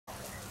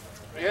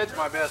Ed's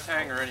my best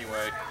hanger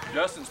anyway.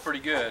 Justin's pretty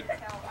good.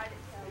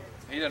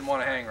 He doesn't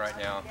want to hang right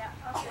now.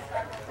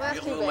 Well,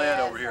 Get a little Ed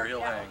over here,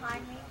 he'll hang.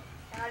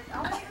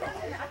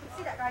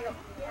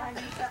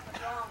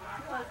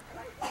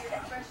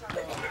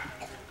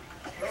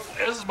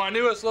 This is my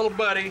newest little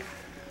buddy,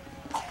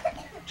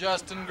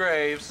 Justin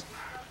Graves.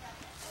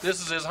 This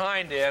is his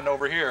hind end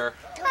over here.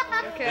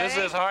 Okay. This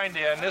is his hind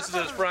end, this is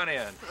his front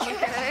end.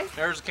 Okay.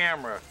 There's the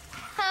camera.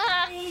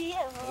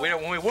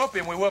 When we whoop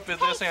him, we whoop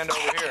this end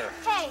over here.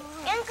 Hey,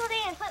 Uncle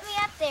Dan, put me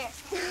up there.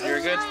 You're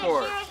a good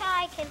sport. Here's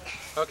how I can.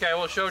 Okay,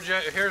 we'll show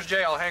Jay. Here's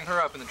Jay. I'll hang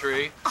her up in the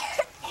tree.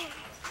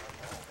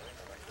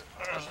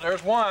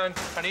 There's one.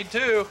 I need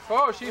two.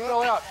 Oh, she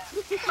fell out.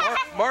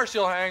 Marcy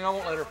will hang. I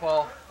won't let her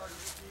fall.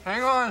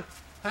 Hang on.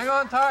 Hang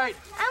on tight.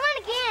 I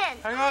want again.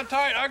 Hang on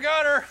tight. I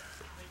got her.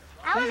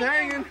 She's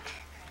hanging.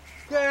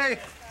 Okay.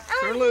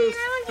 They're loose.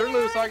 They're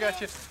loose. I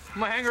got you. I'm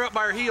gonna hang her up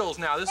by her heels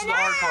now. This is the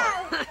hard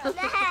part.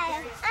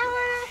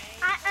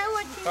 I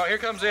want to. Oh, here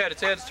comes Ed.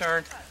 It's Ed's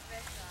turn.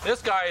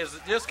 This guy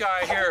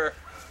here.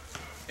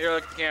 Here,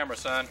 look at the camera,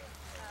 son.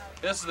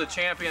 This is the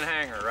champion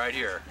hanger right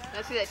here.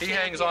 Let's see that He champion.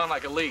 hangs on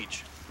like a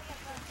leech.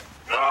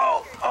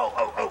 Oh, oh,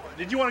 oh, oh.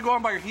 Did you want to go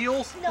on by your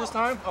heels this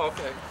time? Oh,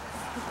 okay.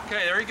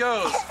 Okay, there he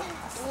goes.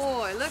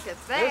 Boy, look at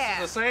This that.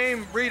 is the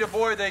same breed of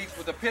boy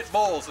with the pit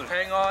bulls that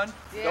hang on.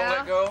 Yeah. Don't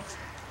let go.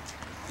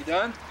 You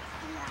done?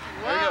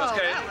 There he goes, Whoa,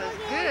 Kate.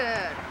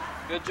 that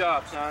was good. Good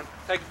job, son.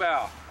 Take a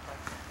bow.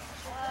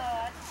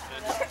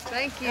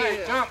 Thank you.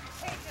 Hey, jump.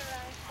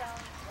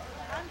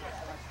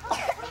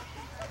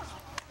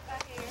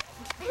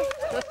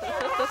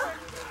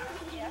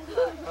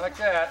 Like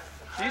that.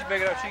 She's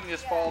big enough she can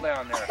just fall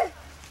down there.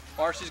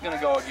 Marcy's gonna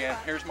go again.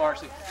 Here's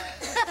Marcy.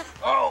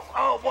 Oh,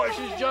 oh boy,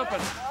 she's jumping.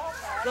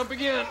 Jump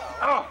again.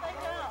 Oh,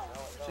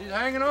 she's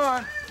hanging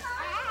on.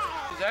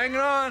 She's hanging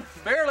on.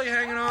 Barely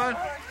hanging on.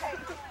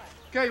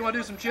 Okay, you wanna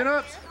do some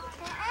chin-ups?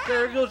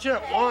 There, go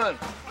chin-up. 1,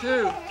 2,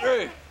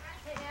 3.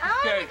 I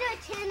want Okay. to do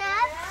a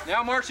chin-up.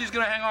 Now Marcy's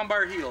gonna hang on by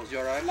her heels. You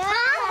all right? No.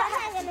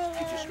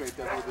 Get you straight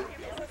up a little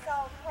bit.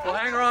 We'll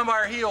hang her on by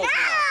her heels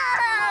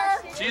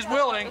now. She's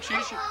willing.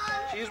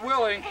 She's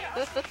willing.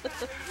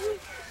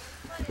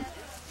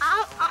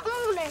 I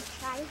want to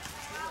try.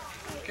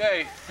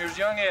 Okay, here's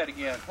young Ed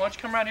again. Why don't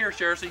you come around here,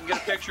 Sheriff, so you can get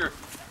a picture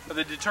of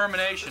the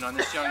determination on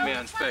this young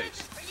man's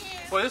face.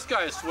 Boy, this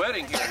guy is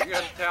sweating here. You're gonna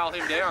have to towel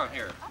him down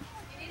here.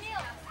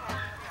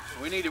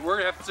 We're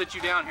gonna have to sit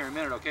you down here in a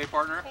minute, okay,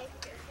 partner?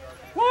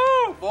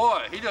 Woo,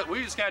 boy,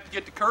 we just have to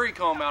get the curry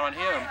comb out on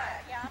him.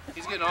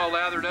 He's getting all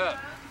lathered up.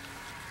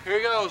 Here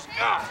he goes.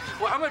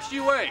 Well, how much do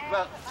you weigh?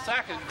 About a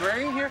sack of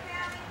grain here?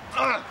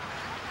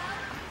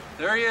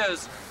 There he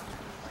is.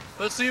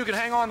 Let's see who can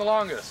hang on the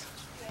longest.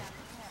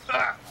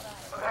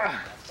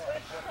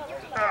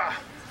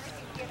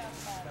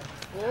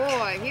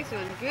 Boy, he's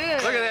doing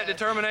good. Look at that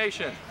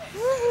determination.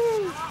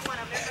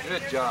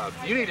 Good job.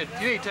 You need to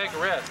take a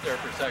rest there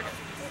for a second.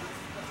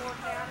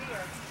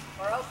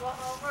 Or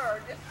Oklahoma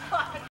or just